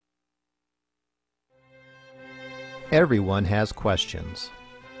Everyone has questions.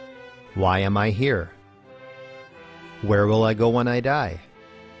 Why am I here? Where will I go when I die?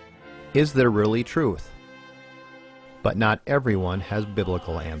 Is there really truth? But not everyone has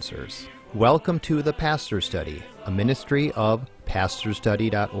biblical answers. Welcome to the Pastor Study, a ministry of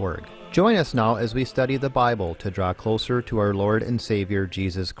pastorstudy.org. Join us now as we study the Bible to draw closer to our Lord and Savior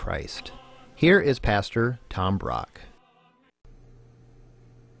Jesus Christ. Here is Pastor Tom Brock.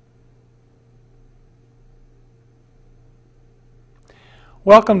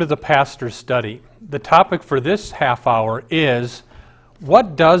 Welcome to the Pastor's Study. The topic for this half hour is,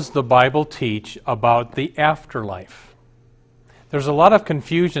 what does the Bible teach about the afterlife? There's a lot of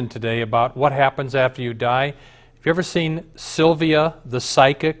confusion today about what happens after you die. Have you ever seen Sylvia the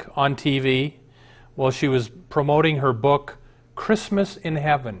Psychic on TV? Well, she was promoting her book, Christmas in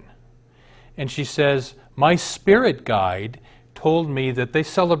Heaven. And she says, my spirit guide told me that they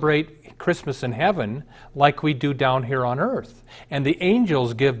celebrate Christmas in heaven like we do down here on earth. And the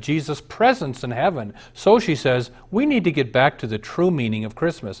angels give Jesus presents in heaven. So she says, we need to get back to the true meaning of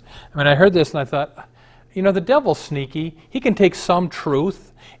Christmas. I mean, I heard this and I thought, you know, the devil's sneaky. He can take some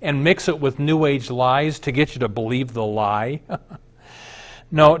truth and mix it with New Age lies to get you to believe the lie.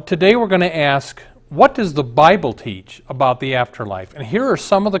 No, today we're going to ask, what does the Bible teach about the afterlife? And here are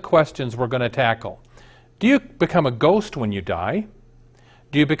some of the questions we're going to tackle. Do you become a ghost when you die?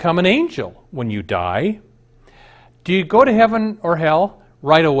 Do you become an angel when you die? Do you go to heaven or hell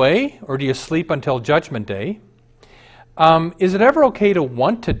right away, or do you sleep until Judgment Day? Is it ever okay to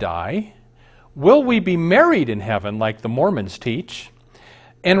want to die? Will we be married in heaven like the Mormons teach?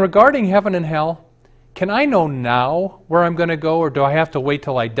 And regarding heaven and hell, can I know now where I'm going to go, or do I have to wait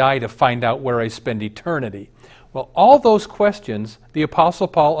till I die to find out where I spend eternity? Well, all those questions the Apostle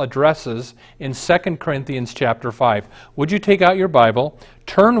Paul addresses in 2 Corinthians chapter 5. Would you take out your Bible,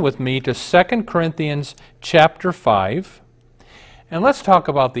 turn with me to 2 Corinthians chapter 5, and let's talk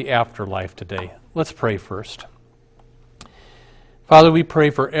about the afterlife today. Let's pray first. Father, we pray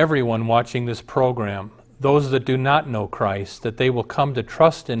for everyone watching this program, those that do not know Christ, that they will come to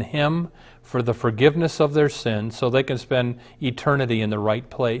trust in Him for the forgiveness of their sins so they can spend eternity in the right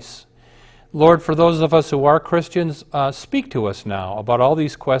place. Lord, for those of us who are Christians, speak to us now about all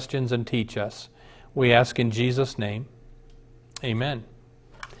these questions and teach us. We ask in Jesus' name. Amen.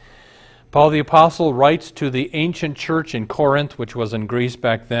 Paul the Apostle writes to the ancient church in Corinth, which was in Greece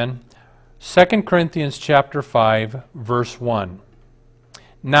back then, 2 Corinthians chapter 5, verse 1.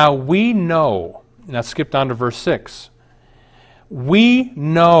 Now we know, now skip down to verse 6. We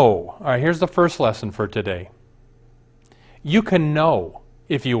know, all right, here's the first lesson for today. You can know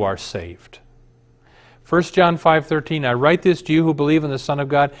if you are saved. 1 John 5:13, I write this to you who believe in the Son of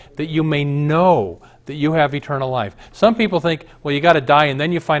God, that you may know that you have eternal life. Some people think, well, you got to die and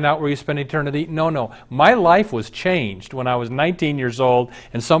then you find out where you spend eternity. No. My life was changed when I was 19 years old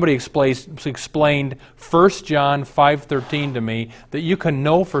and somebody explained 1 John 5:13 to me, that you can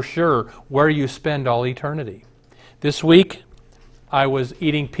know for sure where you spend all eternity. This week, I was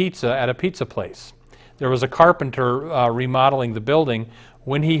eating pizza at a pizza place. There was a carpenter remodeling the building.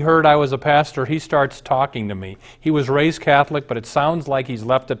 When he heard I was a pastor, he starts talking to me. He was raised Catholic, but it sounds like he's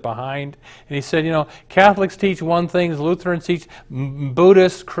left it behind. And he said, you know, Catholics teach one thing, Lutherans teach,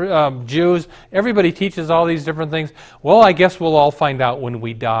 Buddhists, Jews, everybody teaches all these different things. Well, I guess we'll all find out when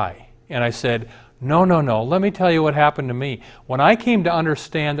we die. And I said, no. Let me tell you what happened to me. When I came to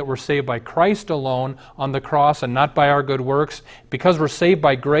understand that we're saved by Christ alone on the cross and not by our good works, because we're saved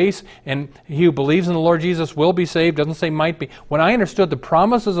by grace, and he who believes in the Lord Jesus will be saved, doesn't say might be. When I understood the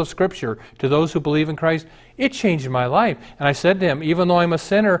promises of Scripture to those who believe in Christ, it changed my life. And I said to him, even though I'm a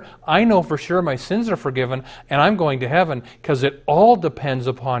sinner, I know for sure my sins are forgiven and I'm going to heaven because it all depends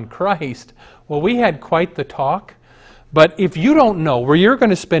upon Christ. Well, we had quite the talk. But if you don't know where you're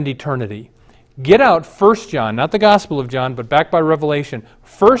going to spend eternity, get out 1 John, not the Gospel of John, but back by Revelation,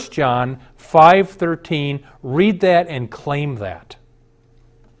 1 John 5:13. Read that and claim that.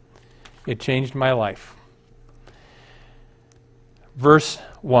 It changed my life. Verse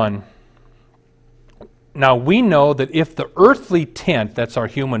 1. Now we know that if the earthly tent, that's our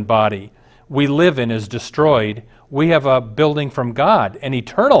human body, we live in is destroyed, we have a building from God, an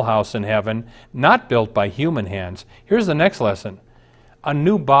eternal house in heaven, not built by human hands. Here's the next lesson. A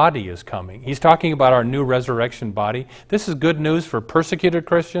new body is coming. He's talking about our new resurrection body. This is good news for persecuted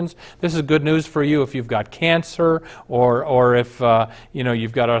Christians. This is good news for you if you've got cancer or if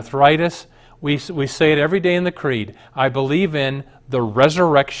you've got arthritis. We say it every day in the Creed. I believe in the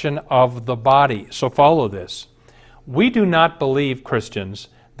resurrection of the body. So follow this. We do not believe, Christians,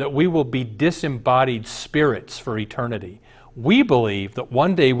 that we will be disembodied spirits for eternity. We believe that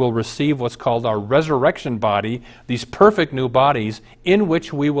one day we'll receive what's called our resurrection body, these perfect new bodies in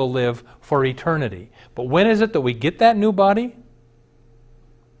which we will live for eternity. But when is it that we get that new body?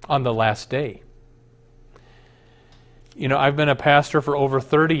 On the last day. You know, I've been a pastor for over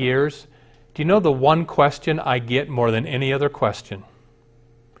 30 years. Do you know the one question I get more than any other question?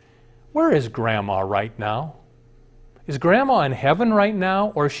 Where is Grandma right now? Is Grandma in heaven right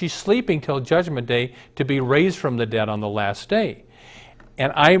now, or is she sleeping till Judgment Day to be raised from the dead on the last day?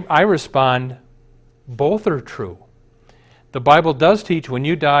 And I respond, both are true. The Bible does teach when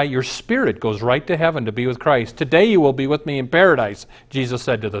you die, your spirit goes right to heaven to be with Christ. Today you will be with me in paradise, Jesus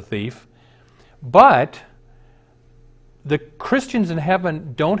said to the thief. But the Christians in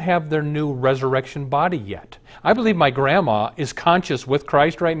heaven don't have their new resurrection body yet. I believe my grandma is conscious with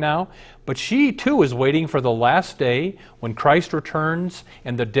Christ right now, but she too is waiting for the last day when Christ returns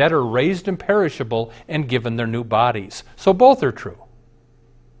and the dead are raised imperishable and given their new bodies. So both are true.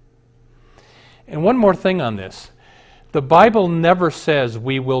 And one more thing on this. The Bible never says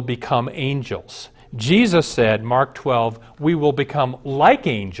we will become angels. Jesus said, Mark 12, we will become like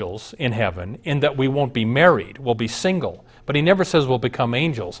angels in heaven in that we won't be married, we'll be single. But he never says we'll become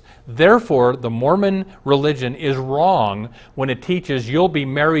angels. Therefore, the Mormon religion is wrong when it teaches you'll be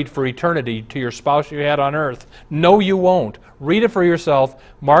married for eternity to your spouse you had on earth. No, you won't. Read it for yourself,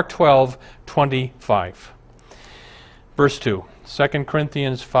 Mark 12, 25. Verse 2, 2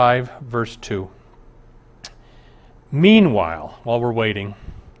 Corinthians 5, verse 2. Meanwhile, while we're waiting,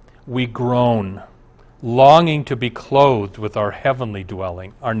 we groan, longing to be clothed with our heavenly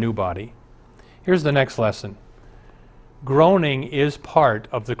dwelling, our new body. Here's the next lesson. Groaning is part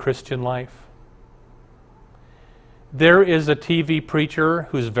of the Christian life. There is a TV preacher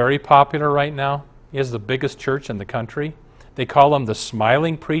who's very popular right now. He has the biggest church in the country. They call him the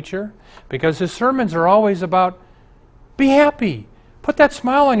smiling preacher because his sermons are always about, be happy. Put that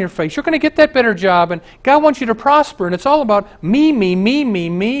smile on your face. You're going to get that better job, and God wants you to prosper, and it's all about me,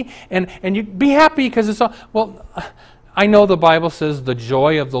 and you be happy because it's all... Well, I know the Bible says the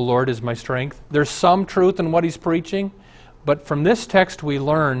joy of the Lord is my strength. There's some truth in what he's preaching, but from this text we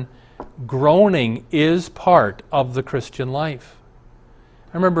learn groaning is part of the Christian life.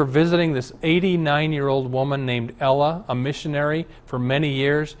 I remember visiting this 89-year-old woman named Ella, a missionary for many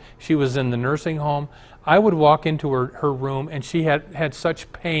years. She was in the nursing home. I would walk into her room, and she had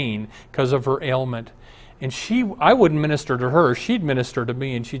such pain because of her ailment. And I wouldn't minister to her, she'd minister to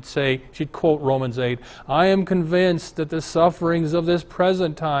me, and she'd quote Romans 8, I am convinced that the sufferings of this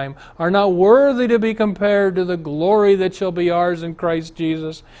present time are not worthy to be compared to the glory that shall be ours in Christ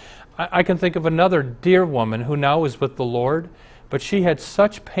Jesus. I can think of another dear woman who now is with the Lord, but she had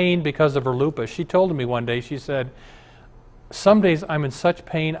such pain because of her lupus. She told me one day, she said, some days I'm in such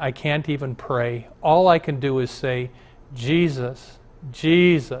pain I can't even pray. All I can do is say, Jesus,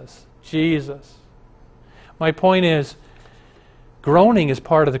 Jesus, Jesus. My point is, groaning is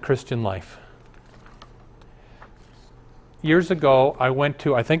part of the Christian life. Years ago, I went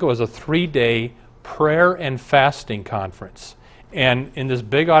to, I think it was a 3-day prayer and fasting conference. And in this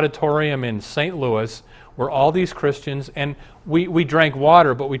big auditorium in St. Louis were all these Christians, and we drank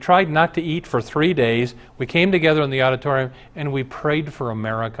water, but we tried not to eat for 3 days. We came together in the auditorium, and we prayed for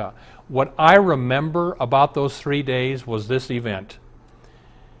America. What I remember about those 3 days was this event.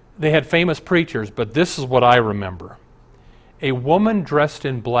 They had famous preachers, but this is what I remember. A woman dressed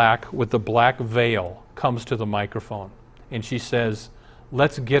in black with a black veil comes to the microphone, and she says,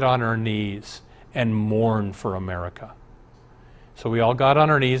 let's get on our knees and mourn for America. So we all got on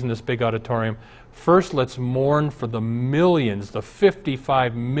our knees in this big auditorium. First, let's mourn for the millions, the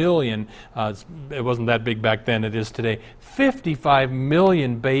 55 million, it wasn't that big back then, it is today, 55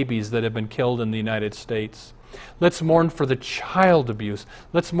 million babies that have been killed in the United States. Let's mourn for the child abuse.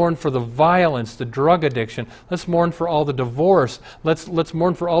 Let's mourn for the violence, the drug addiction. Let's mourn for all the divorce. Let's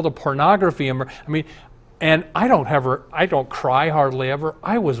mourn for all the pornography. And I don't cry hardly ever.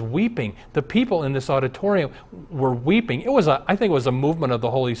 I was weeping. The people in this auditorium were weeping. I think it was a movement of the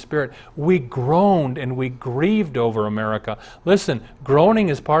Holy Spirit. We groaned and we grieved over America. Listen, groaning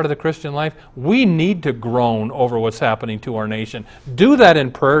is part of the Christian life. We need to groan over what's happening to our nation. Do that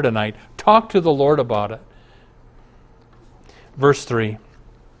in prayer tonight. Talk to the Lord about it. Verse 3.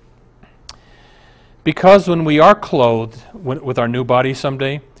 Because when we are clothed with our new body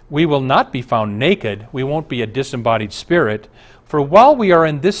someday, we will not be found naked. We won't be a disembodied spirit. For while we are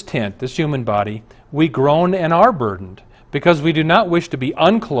in this tent, this human body, we groan and are burdened, because we do not wish to be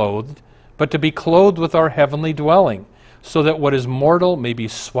unclothed, but to be clothed with our heavenly dwelling, so that what is mortal may be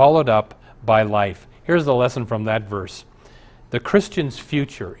swallowed up by life. Here's the lesson from that verse. The Christian's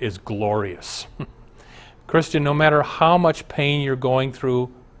future is glorious. Christian, no matter how much pain you're going through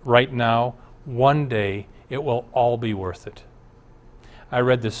right now, one day it will all be worth it. I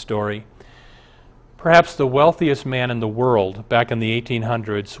read this story. Perhaps the wealthiest man in the world back in the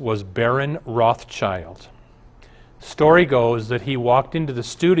 1800s was Baron Rothschild. Story goes that he walked into the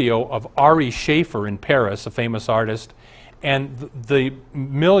studio of Ari Schaeffer in Paris, a famous artist, and the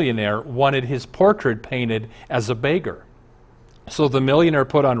millionaire wanted his portrait painted as a beggar. So the millionaire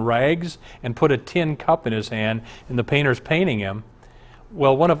put on rags and put a tin cup in his hand, and the painter's painting him.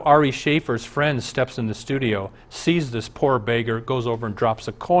 Well, one of Ari Schaeffer's friends steps in the studio, sees this poor beggar, goes over and drops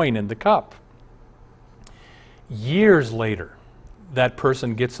a coin in the cup. Years later, that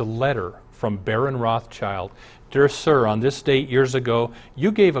person gets a letter from Baron Rothschild. Dear sir, on this date years ago,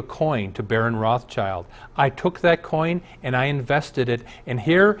 you gave a coin to Baron Rothschild. I took that coin and I invested it, and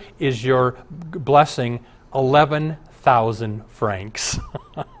here is your blessing, 11,000 francs.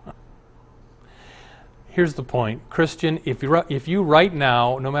 Here's the point. Christian, if you right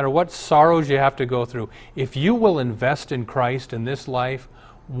now, no matter what sorrows you have to go through, if you will invest in Christ in this life,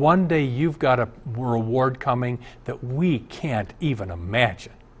 one day you've got a reward coming that we can't even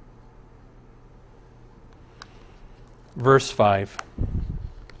imagine. Verse 5.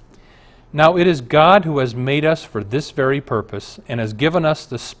 Now it is God who has made us for this very purpose and has given us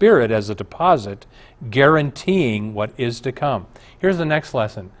the Spirit as a deposit, guaranteeing what is to come. Here's the next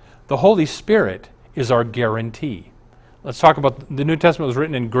lesson. The Holy Spirit is our guarantee. Let's talk about, the New Testament was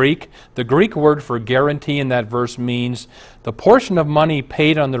written in Greek. The Greek word for guarantee in that verse means the portion of money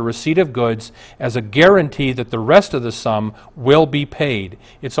paid on the receipt of goods as a guarantee that the rest of the sum will be paid.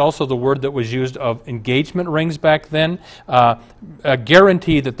 It's also the word that was used of engagement rings back then, a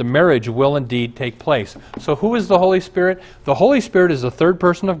guarantee that the marriage will indeed take place. So who is the Holy Spirit? The Holy Spirit is the third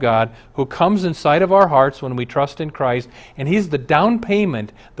person of God who comes inside of our hearts when we trust in Christ, and He's the down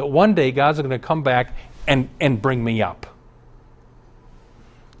payment that one day God's going to come back and bring me up.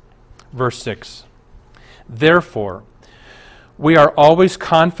 Verse 6. Therefore, we are always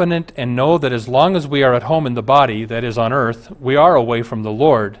confident and know that as long as we are at home in the body, that is on earth, we are away from the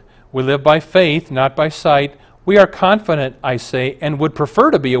Lord. We live by faith, not by sight. We are confident, I say, and would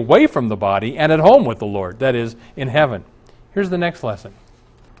prefer to be away from the body and at home with the Lord, that is, in heaven. Here's the next lesson.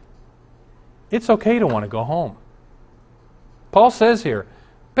 It's okay to want to go home. Paul says here,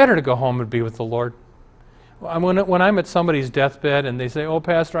 better to go home and be with the Lord. When I'm at somebody's deathbed and they say, oh,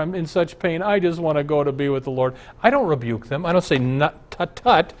 Pastor, I'm in such pain, I just want to go to be with the Lord. I don't rebuke them. I don't say,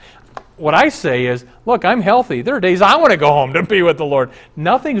 tut. What I say is, look, I'm healthy. There are days I want to go home to be with the Lord.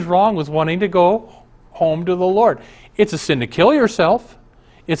 Nothing's wrong with wanting to go home to the Lord. It's a sin to kill yourself.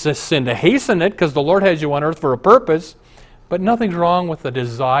 It's a sin to hasten it because the Lord has you on earth for a purpose. But nothing's wrong with the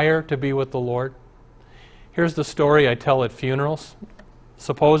desire to be with the Lord. Here's the story I tell at funerals.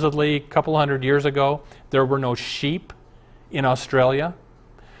 Supposedly, a couple hundred years ago, there were no sheep in Australia.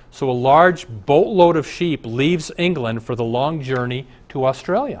 So a large boatload of sheep leaves England for the long journey to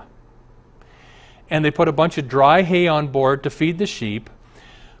Australia. And they put a bunch of dry hay on board to feed the sheep.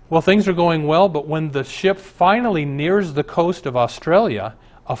 Well, things are going well, but when the ship finally nears the coast of Australia,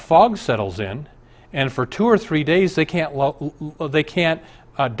 a fog settles in, and for 2 or 3 days they can't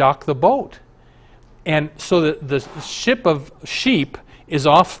dock the boat. And so the ship of sheep is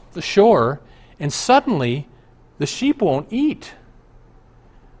off the shore, and suddenly the sheep won't eat.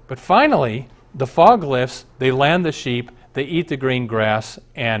 But finally, the fog lifts, they land the sheep, they eat the green grass,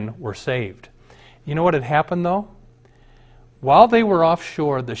 and were saved. You know what had happened, though? While they were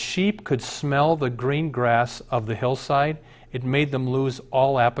offshore, the sheep could smell the green grass of the hillside. It made them lose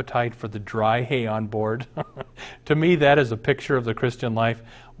all appetite for the dry hay on board. To me, that is a picture of the Christian life.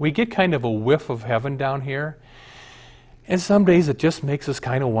 We get kind of a whiff of heaven down here, and some days it just makes us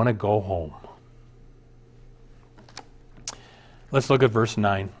kind of want to go home. Let's look at verse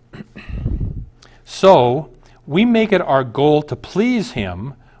 9. So, we make it our goal to please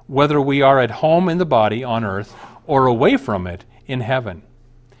Him, whether we are at home in the body on earth or away from it in heaven.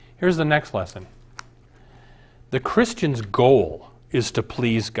 Here's the next lesson. The Christian's goal is to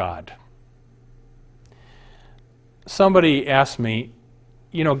please God. Somebody asked me,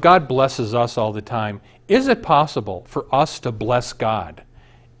 you know, God blesses us all the time. Is it possible for us to bless God?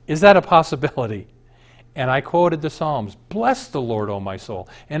 Is that a possibility? And I quoted the Psalms, bless the Lord, O my soul,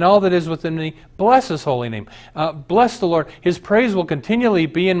 and all that is within me, bless His holy name. Bless the Lord. His praise will continually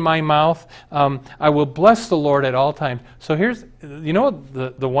be in my mouth. I will bless the Lord at all times. So here's, you know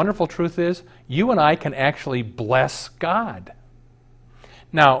what the wonderful truth is? You and I can actually bless God.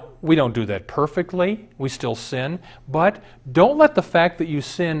 Now, we don't do that perfectly. We still sin. But don't let the fact that you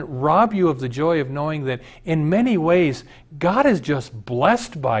sin rob you of the joy of knowing that in many ways, God is just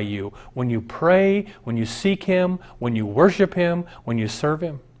blessed by you when you pray, when you seek Him, when you worship Him, when you serve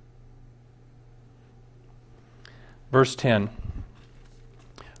Him. Verse 10.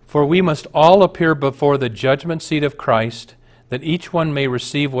 For we must all appear before the judgment seat of Christ, that each one may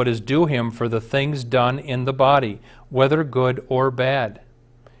receive what is due him for the things done in the body, whether good or bad.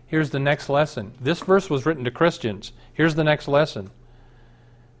 Here's the next lesson. This verse was written to Christians. Here's the next lesson.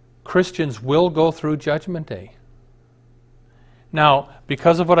 Christians will go through Judgment Day. Now,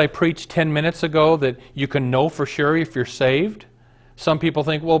 because of what I preached 10 minutes ago, that you can know for sure if you're saved, some people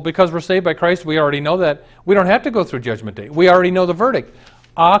think, well, because we're saved by Christ, we already know that. We don't have to go through Judgment Day. We already know the verdict.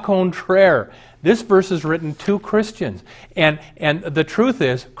 Au contraire. This verse is written to Christians. And the truth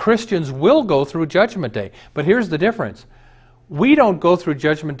is, Christians will go through Judgment Day. But here's the difference. We don't go through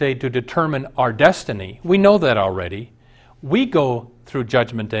Judgment Day to determine our destiny. We know that already. We go through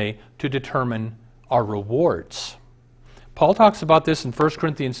Judgment Day to determine our rewards. Paul talks about this in 1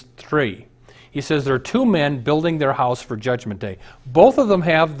 Corinthians 3. He says there are two men building their house for Judgment Day. Both of them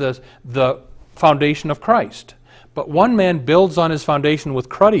have the foundation of Christ. But one man builds on his foundation with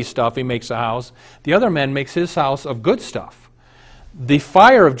cruddy stuff, he makes a house. The other man makes his house of good stuff. The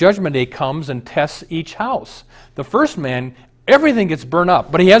fire of Judgment Day comes and tests each house. The first man, everything gets burned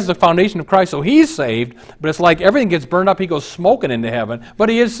up, but he has the foundation of Christ, so he's saved. But it's like everything gets burned up, he goes smoking into heaven, but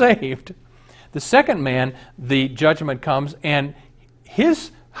he is saved. The second man, the judgment comes, and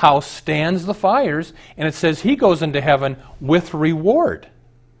his house stands the fires, and it says he goes into heaven with reward.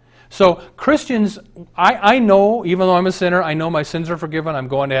 So Christians, I know, even though I'm a sinner, I know my sins are forgiven, I'm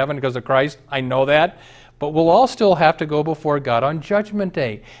going to heaven because of Christ, I know that. But we'll all still have to go before God on Judgment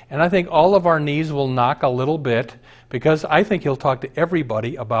Day. And I think all of our knees will knock a little bit, because I think He'll talk to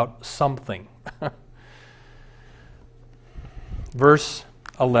everybody about something. Verse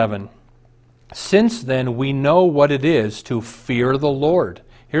 11. Since then we know what it is to fear the Lord.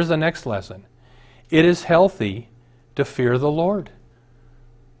 Here's the next lesson. It is healthy to fear the Lord.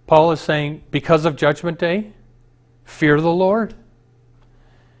 Paul is saying, because of Judgment Day, fear the Lord.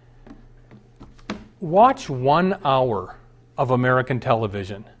 Watch 1 hour of American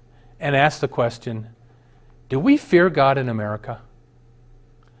television and ask the question, do we fear God in America?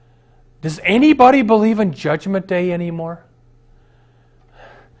 Does anybody believe in Judgment Day anymore?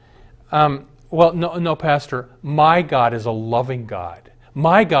 Well, no, Pastor. My God is a loving God.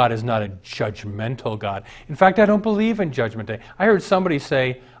 My God is not a judgmental God. In fact, I don't believe in Judgment Day. I heard somebody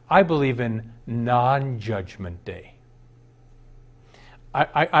say, I believe in non-Judgment Day.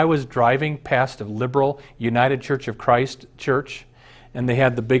 I was driving past a liberal United Church of Christ church, and they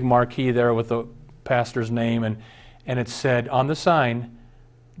had the big marquee there with the pastor's name, and it said on the sign,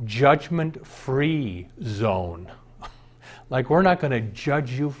 judgment-free zone. Like we're not going to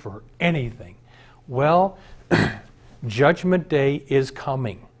judge you for anything. Well, Judgment Day is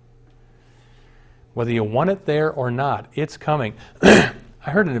coming. Whether you want it there or not, it's coming. I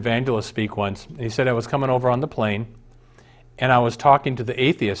heard an evangelist speak once. He said, I was coming over on the plane, and I was talking to the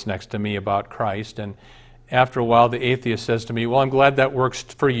atheist next to me about Christ, and after a while the atheist says to me, well, I'm glad that works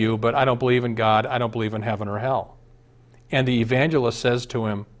for you, but I don't believe in God, I don't believe in heaven or hell. And the evangelist says to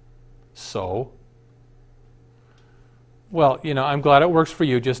him, so? Well, I'm glad it works for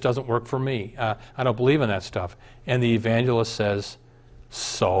you, it just doesn't work for me. I don't believe in that stuff. And the evangelist says,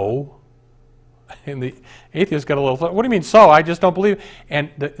 so? And the atheist got a little, what do you mean, so? I just don't believe. And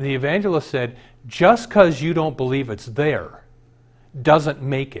the evangelist said, just because you don't believe it's there doesn't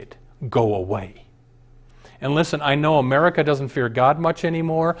make it go away. And listen, I know America doesn't fear God much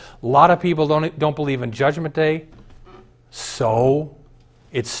anymore. A lot of people don't believe in Judgment Day. So,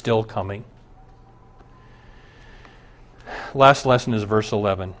 it's still coming. Last lesson is verse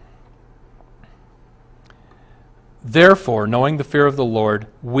 11. Therefore, knowing the fear of the Lord,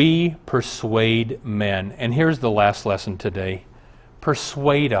 we persuade men. And here's the last lesson today.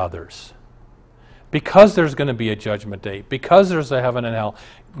 Persuade others. Because there's going to be a judgment day, because there's a heaven and hell,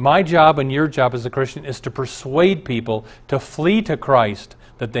 my job and your job as a Christian is to persuade people to flee to Christ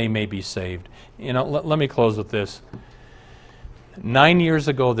that they may be saved. Let me close with this. 9 years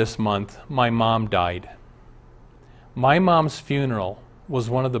ago this month, my mom died. My mom's funeral was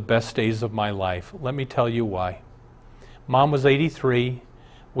one of the best days of my life. Let me tell you why. Mom was 83.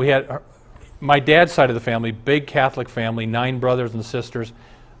 We had my dad's side of the family, big Catholic family, 9 brothers and sisters.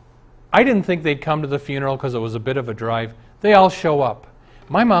 I didn't think they'd come to the funeral because it was a bit of a drive. They all show up.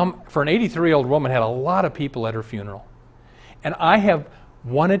 My mom, for an 83-year-old woman, had a lot of people at her funeral. And I have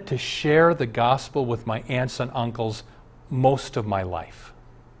wanted to share the gospel with my aunts and uncles most of my life.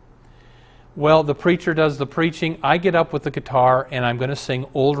 Well, the preacher does the preaching. I get up with the guitar and I'm going to sing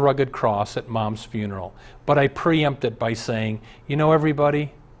Old Rugged Cross at Mom's funeral. But I preempt it by saying, you know,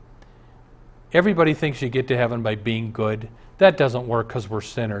 everybody thinks you get to heaven by being good. That doesn't work because we're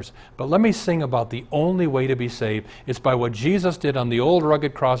sinners. But let me sing about the only way to be saved. It's by what Jesus did on the old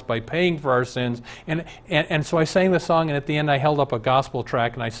rugged cross by paying for our sins. And so I sang the song, and at the end I held up a gospel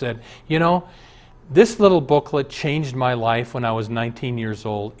track and I said, you know, this little booklet changed my life when I was 19 years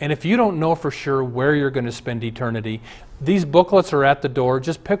old. And if you don't know for sure where you're going to spend eternity, these booklets are at the door.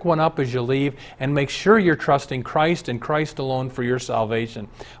 Just pick one up as you leave and make sure you're trusting Christ and Christ alone for your salvation.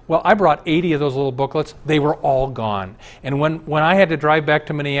 Well, I brought 80 of those little booklets. They were all gone. And when I had to drive back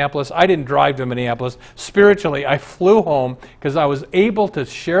to Minneapolis, I didn't drive to Minneapolis. Spiritually, I flew home because I was able to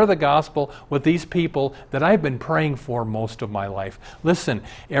share the gospel with these people that I've been praying for most of my life. Listen,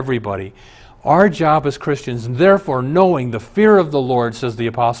 everybody. Our job as Christians, therefore, knowing the fear of the Lord, says the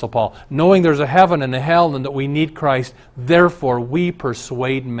Apostle Paul, knowing there's a heaven and a hell and that we need Christ, therefore we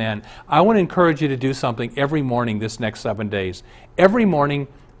persuade men. I want to encourage you to do something every morning this next 7 days. Every morning,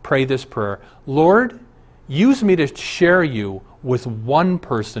 pray this prayer. Lord, use me to share you with one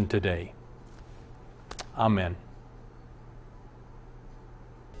person today. Amen.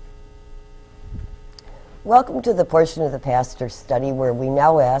 Welcome to the portion of the Pastor's Study where we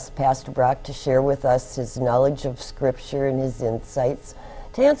now ask Pastor Brock to share with us his knowledge of Scripture and his insights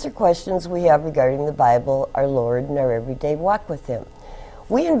to answer questions we have regarding the Bible, our Lord, and our everyday walk with Him.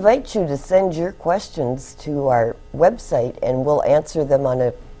 We invite you to send your questions to our website and we'll answer them on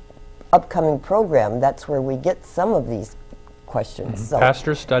an upcoming program. That's where we get some of these questions. So,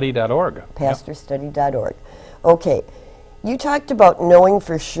 PastorStudy.org. PastorStudy.org. Okay, you talked about knowing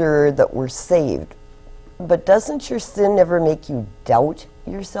for sure that we're saved. But doesn't your sin ever make you doubt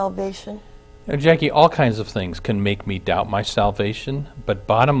your salvation? Now, Jackie, all kinds of things can make me doubt my salvation, but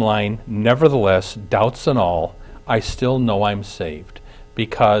bottom line, nevertheless, doubts and all, I still know I'm saved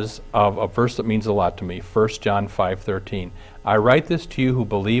because of a verse that means a lot to me, 1 John 5:13. I write this to you who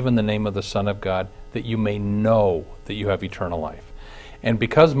believe in the name of the Son of God, that you may know that you have eternal life. And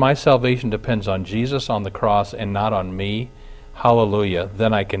because my salvation depends on Jesus on the cross and not on me, hallelujah,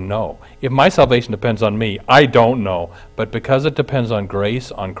 then I can know. If my salvation depends on me, I don't know. But because it depends on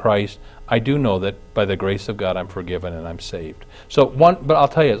grace, on Christ, I do know that by the grace of God I'm forgiven and I'm saved. But I'll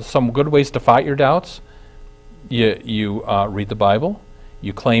tell you, some good ways to fight your doubts. You read the Bible.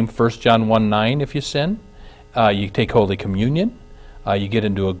 You claim 1 John 1:9 if you sin. You take Holy Communion. You get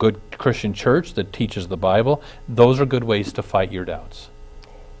into a good Christian church that teaches the Bible. Those are good ways to fight your doubts.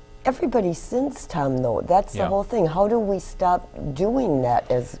 Everybody sins, Tom, though. That's the whole thing. How do we stop doing that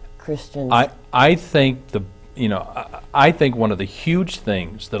as Christians? I think I think one of the huge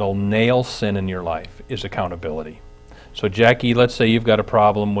things that'll nail sin in your life is accountability. So, Jackie, let's say you've got a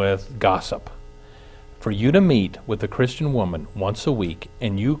problem with gossip. For you to meet with a Christian woman once a week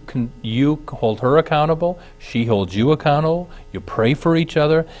and you hold her accountable, she holds you accountable, you pray for each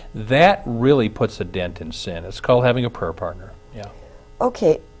other, that really puts a dent in sin. It's called having a prayer partner. Yeah.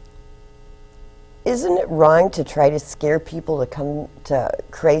 Okay. Isn't it wrong to try to scare people to come to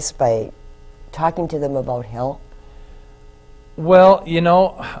Christ by talking to them about hell? Well, you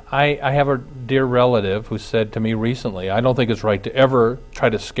know, I have a dear relative who said to me recently, I don't think it's right to ever try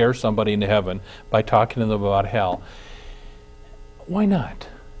to scare somebody into heaven by talking to them about hell. Why not?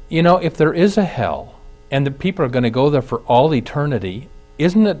 You know, if there is a hell and the people are going to go there for all eternity,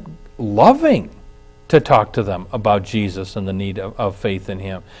 isn't it loving to talk to them about Jesus and the need of faith in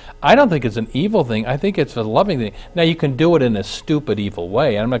Him? I don't think it's an evil thing. I think it's a loving thing. Now, you can do it in a stupid, evil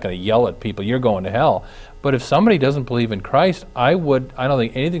way. I'm not going to yell at people, you're going to hell. But if somebody doesn't believe in Christ, I don't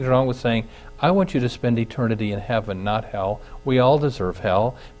think anything's wrong with saying, I want you to spend eternity in heaven, not hell. We all deserve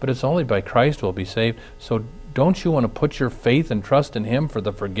hell, but it's only by Christ we'll be saved. So don't you want to put your faith and trust in Him for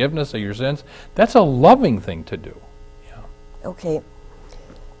the forgiveness of your sins? That's a loving thing to do. Yeah. Okay.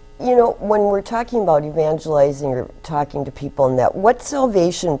 You know, when we're talking about evangelizing or talking to people and that, what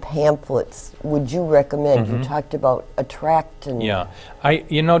salvation pamphlets would you recommend? You talked about a tract and... Yeah.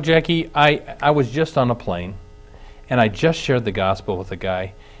 You know, Jackie, I was just on a plane, and I just shared the gospel with a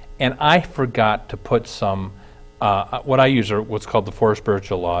guy, and I forgot to put some, what I use are what's called the 4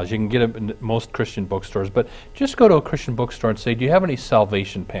 spiritual laws. You can get it in most Christian bookstores, but just go to a Christian bookstore and say, do you have any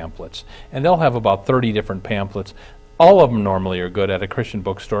salvation pamphlets? And they'll have about 30 different pamphlets. All of them normally are good at a Christian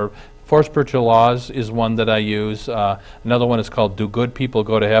bookstore. 4 Spiritual Laws is one that I use. Another one is called Do Good People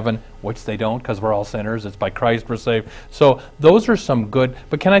Go to Heaven? Which they don't, because we're all sinners. It's by Christ we're saved. So those are some good.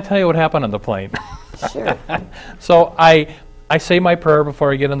 But can I tell you what happened on the plane? Sure. So I say my prayer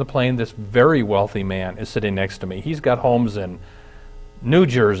before I get on the plane. This very wealthy man is sitting next to me. He's got homes in New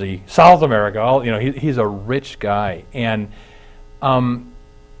Jersey, South America. All, he's a rich guy. And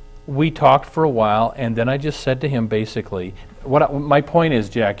we talked for a while, and then I just said to him basically, my point is,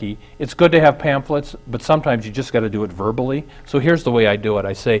 Jackie, it's good to have pamphlets, but sometimes you just got to do it verbally. So here's the way I do it.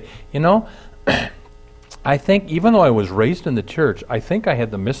 I say, I think even though I was raised in the church, I think I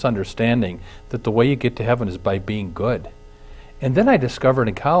had the misunderstanding that the way you get to heaven is by being good. And then I discovered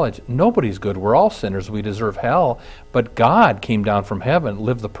in college, nobody's good. We're all sinners. We deserve hell. But God came down from heaven,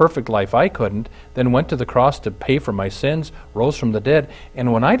 lived the perfect life I couldn't, then went to the cross to pay for my sins, rose from the dead.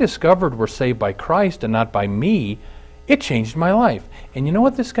 And when I discovered we're saved by Christ and not by me, it changed my life. And you know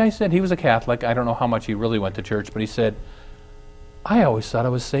what this guy said? He was a Catholic. I don't know how much he really went to church, but he said, I always thought I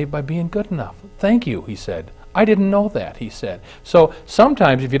was saved by being good enough. Thank you, he said. I didn't know that, he said. So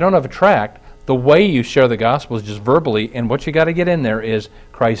sometimes if you don't have a tract, the way you share the gospel is just verbally, and what you got to get in there is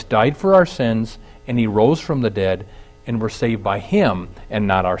Christ died for our sins, and he rose from the dead, and we're saved by him and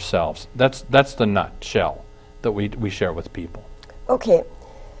not ourselves. That's the nutshell that we share with people. Okay.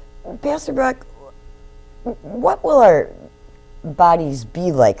 Pastor Brock, what will our bodies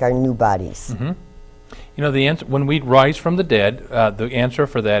be like, our new bodies? Mm-hmm. The answer, when we rise from the dead, the answer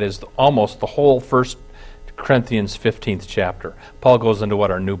for that is almost the whole 1 Corinthians 15th chapter. Paul goes into what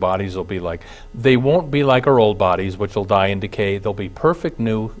our new bodies will be like. They won't be like our old bodies, which will die and decay. They'll be perfect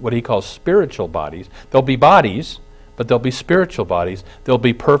new, what he calls spiritual bodies. They'll be bodies, but they'll be spiritual bodies. They'll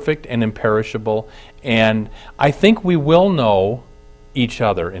be perfect and imperishable. And I think we will know each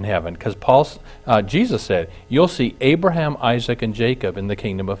other in heaven, because Jesus said, you'll see Abraham, Isaac, and Jacob in the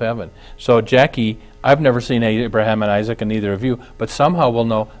kingdom of heaven. So, Jackie, I've never seen Abraham and Isaac, and neither of you, but somehow we'll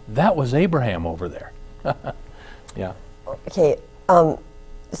know that was Abraham over there. Yeah. Okay.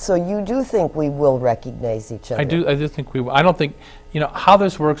 So you do think we will recognize each other? I do think we will. I don't think, how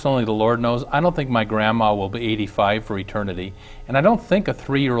this works only the Lord knows. I don't think my grandma will be 85 for eternity, and I don't think a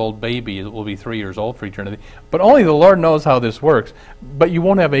 3-year-old baby will be 3 years old for eternity, but only the Lord knows how this works. But you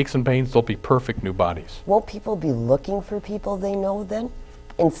won't have aches and pains. They'll be perfect new bodies. Won't people be looking for people they know then,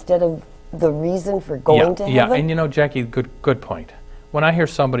 instead of the reason for going to heaven? Yeah, and Jackie, good point. When I hear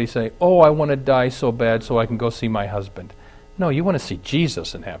somebody say, oh, I want to die so bad so I can go see my husband. No, you want to see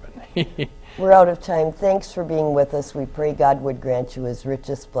Jesus in heaven. We're out of time. Thanks for being with us. We pray God would grant you his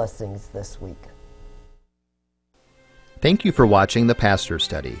richest blessings this week. Thank you for watching the Pastor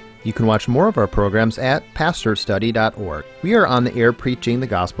Study. You can watch more of our programs at pastorstudy.org. We are on the air preaching the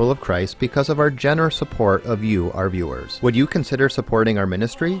gospel of Christ because of our generous support of you, our viewers. Would you consider supporting our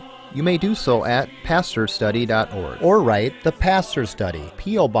ministry? You may do so at pastorstudy.org or write The Pastor Study,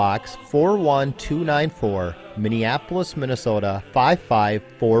 P.O. Box 41294, Minneapolis, Minnesota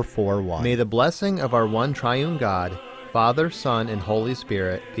 55441. May the blessing of our one triune God, Father, Son, and Holy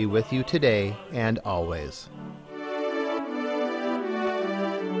Spirit be with you today and always.